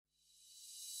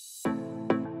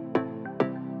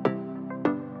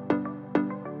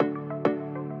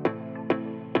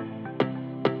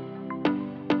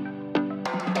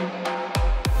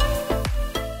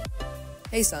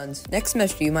Hey sons, next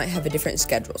semester you might have a different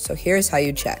schedule, so here's how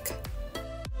you check.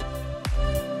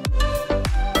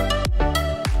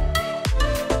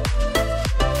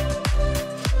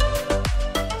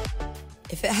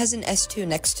 If it has an S2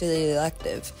 next to the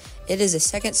elective, it is a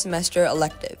second semester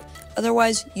elective.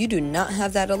 Otherwise, you do not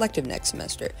have that elective next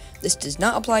semester. This does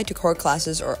not apply to core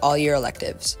classes or all-year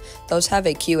electives. Those have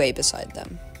a QA beside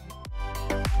them.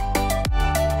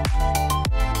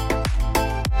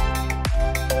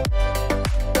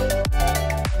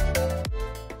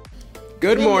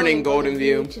 Good morning, Golden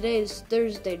View. Today is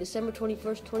Thursday, December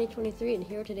 21st, 2023, and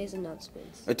here are today's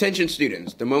announcements. Attention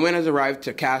students, the moment has arrived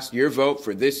to cast your vote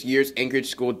for this year's Anchorage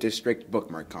School District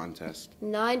Bookmark Contest.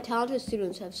 9 talented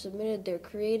students have submitted their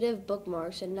creative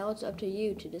bookmarks, and now it's up to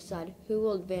you to decide who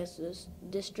will advance this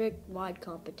district-wide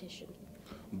competition.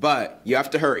 But you have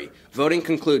to hurry. Voting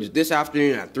concludes this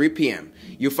afternoon at 3 p.m.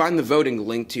 You'll find the voting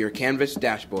link to your Canvas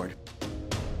dashboard.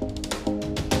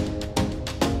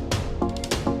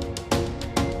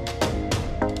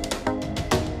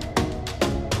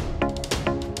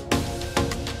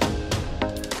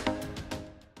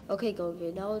 Okay, Golden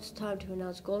View, now it's time to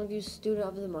announce Golden View's Student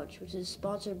of the Month, which is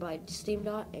sponsored by Steam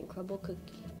Dot and Crumble Cookie.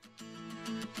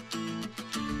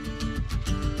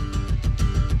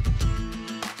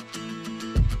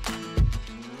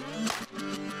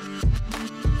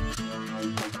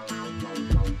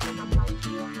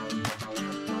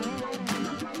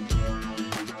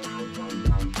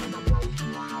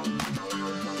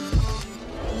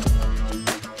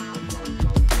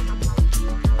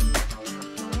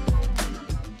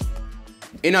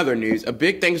 In other news, a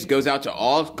big thanks goes out to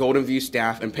all Golden View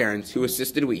staff and parents who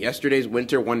assisted with yesterday's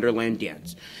Winter Wonderland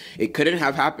dance. It couldn't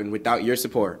have happened without your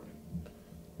support.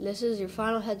 This is your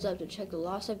final heads up to check the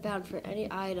lost and found for any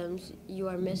items you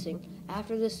are missing.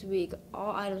 After this week,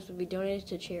 all items will be donated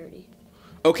to charity.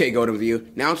 Okay, Golden View,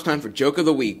 now it's time for Joke of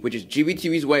the Week, which is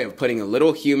GVTV's way of putting a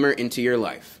little humor into your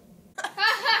life.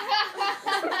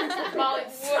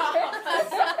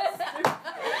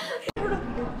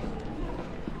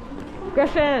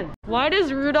 Griffin, why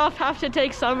does Rudolph have to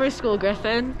take summer school,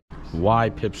 Griffin? Why,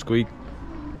 Pipsqueak?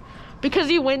 Because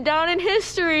he went down in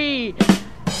history!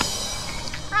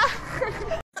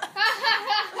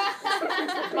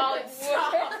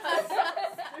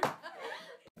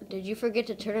 Did you forget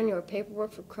to turn in your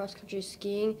paperwork for cross-country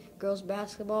skiing, girls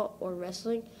basketball, or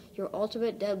wrestling? Your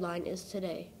ultimate deadline is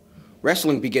today.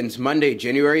 Wrestling begins Monday,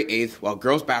 January 8th, while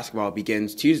girls basketball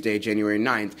begins Tuesday, January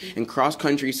 9th, and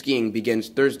cross-country skiing begins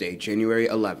Thursday, January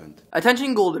 11th.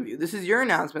 Attention Golden View, this is your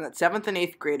announcement that 7th and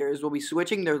 8th graders will be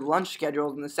switching their lunch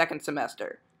schedules in the second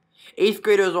semester. 8th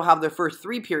graders will have their first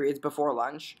 3 periods before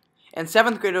lunch, and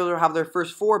 7th graders will have their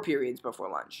first 4 periods before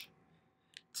lunch.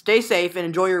 Stay safe and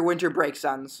enjoy your winter break,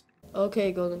 sons.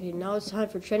 Okay, Golden View, now it's time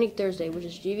for Trending Thursday, which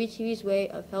is GVTV's way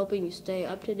of helping you stay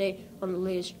up to date on the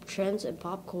latest trends and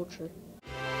pop culture.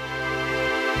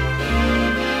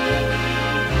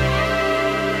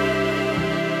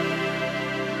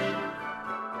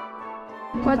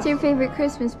 What's your favorite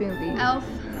Christmas movie? Elf,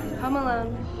 Home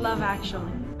Alone, Love Actually.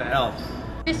 Elf.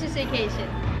 Christmas Vacation,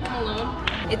 Home Alone.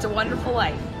 It's a Wonderful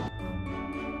Life.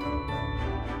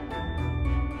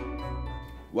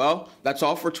 Well, that's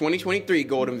all for 2023,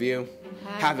 Golden View.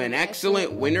 Have an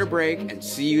excellent winter break and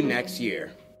see you next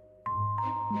year.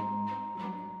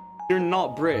 You're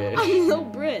not British. I'm Little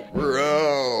Brit.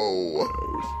 Bro.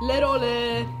 Little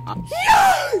That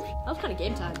was kind of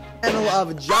game time. Panel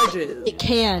of judges. It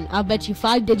can. I'll bet you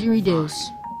 5 didgeridoos.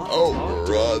 Oh,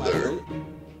 brother.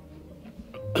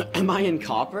 Am I in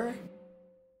copper?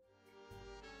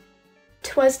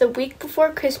 'Twas the week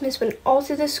before Christmas when all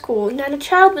through the school not a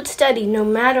child would study, no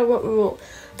matter what rule.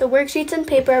 The worksheets and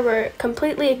paper were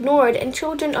completely ignored, and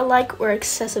children alike were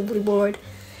excessively bored.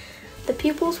 The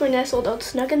pupils were nestled all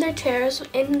snug in their chairs,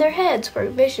 in their heads were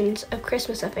visions of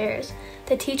Christmas affairs.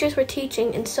 The teachers were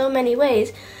teaching in so many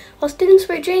ways, while students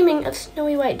were dreaming of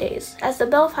snowy white days. As the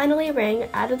bell finally rang,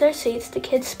 out of their seats the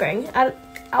kids sprang.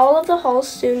 All of the halls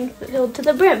soon filled to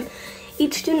the brim.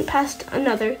 Each student passed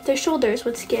another, their shoulders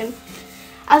would skim.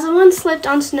 As the ones slipped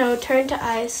on snow turned to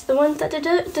ice, the ones that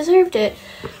deserved it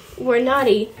were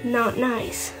naughty, not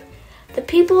nice. The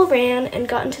people ran and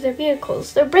got into their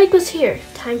vehicles. Their break was here,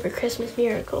 time for Christmas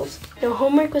miracles. No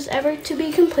homework was ever to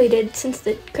be completed since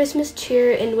the Christmas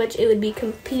cheer in which it would be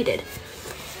competed.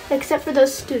 Except for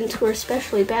those students who were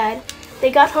especially bad.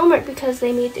 They got homework because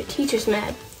they made their teachers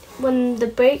mad. When the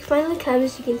break finally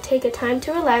comes, you can take a time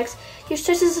to relax. Your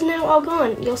stresses are now all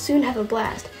gone. You'll soon have a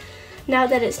blast. Now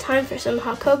that it's time for some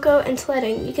hot cocoa and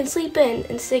sledding, you can sleep in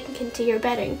and sink into your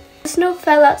bedding. The snow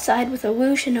fell outside with a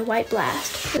whoosh and a white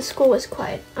blast. The school was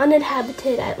quiet,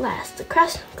 uninhabited at last. The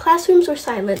classrooms were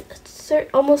silent,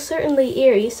 almost certainly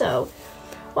eerie so.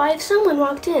 Why, if someone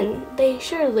walked in, they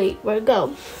surely would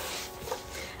go.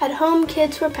 At home,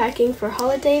 kids were packing for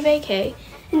holiday vacay,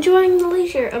 enjoying the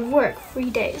leisure of work-free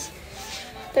days.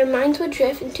 Their minds would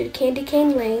drift into candy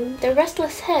cane lane. Their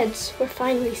restless heads were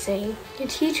finally saying, "Your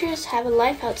teachers have a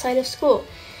life outside of school.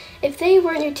 If they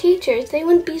weren't your teachers, they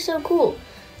wouldn't be so cool.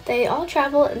 They all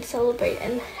travel and celebrate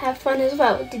and have fun as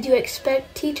well. Did you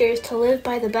expect teachers to live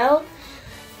by the bell?"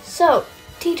 So,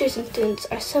 teachers and students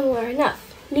are similar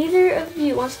enough. Neither of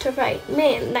you wants to write.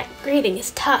 Man, that grading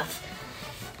is tough.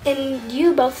 And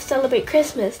you both celebrate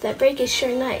Christmas. That break is sure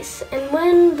nice. And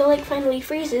when the lake finally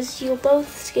freezes, you'll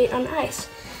both skate on ice.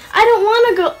 "I don't want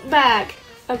to go back,"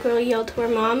 a girl yelled to her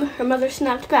mom. Her mother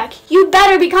snapped back, "You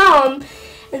better be calm."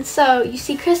 And so, you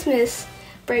see, Christmas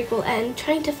break will end.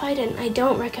 Trying to fight it, I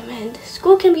don't recommend.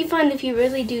 School can be fun if you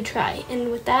really do try.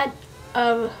 And with that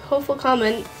hopeful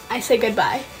comment, I say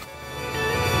goodbye.